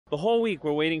The whole week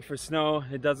we're waiting for snow.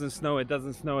 It doesn't snow, it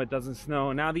doesn't snow, it doesn't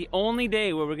snow. Now the only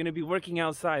day where we're gonna be working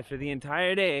outside for the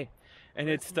entire day and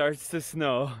it starts to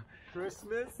snow.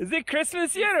 Christmas? Is it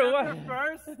Christmas yet or what?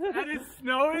 First, and it's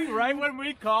snowing right when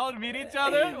we call and meet each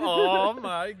other? Oh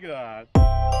my god.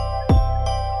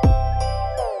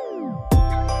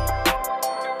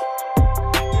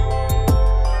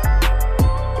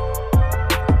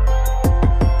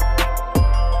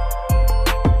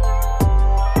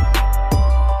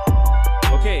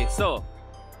 So,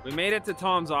 we made it to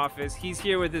Tom's office. He's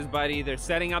here with his buddy. They're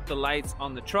setting up the lights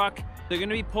on the truck. They're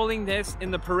gonna be pulling this in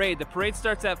the parade. The parade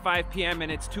starts at 5 p.m.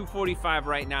 and it's 2:45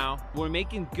 right now. We're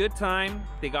making good time.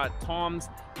 They got Tom's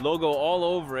logo all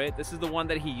over it. This is the one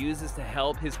that he uses to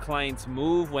help his clients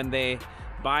move when they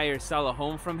buy or sell a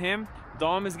home from him.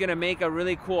 Dom is gonna make a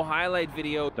really cool highlight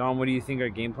video. Dom, what do you think our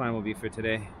game plan will be for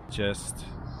today? Just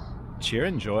cheer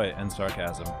and joy and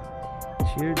sarcasm.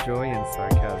 Cheer, joy, and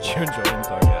sarcasm. Cheer, joy, and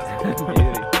sarcasm.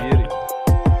 Beauty, beauty.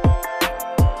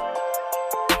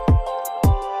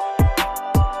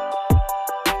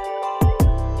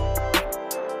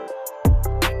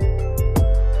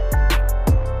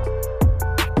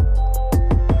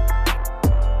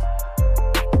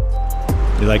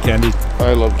 You like candy?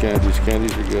 I love candies.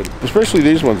 Candies are good. Especially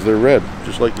these ones. They're red,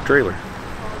 just like the trailer.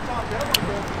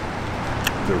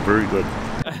 They're very good.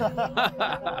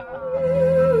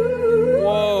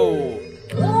 Whoa,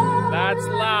 that's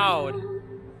loud.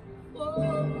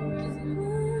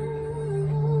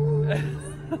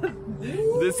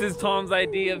 This is Tom's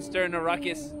idea of stirring a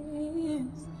ruckus.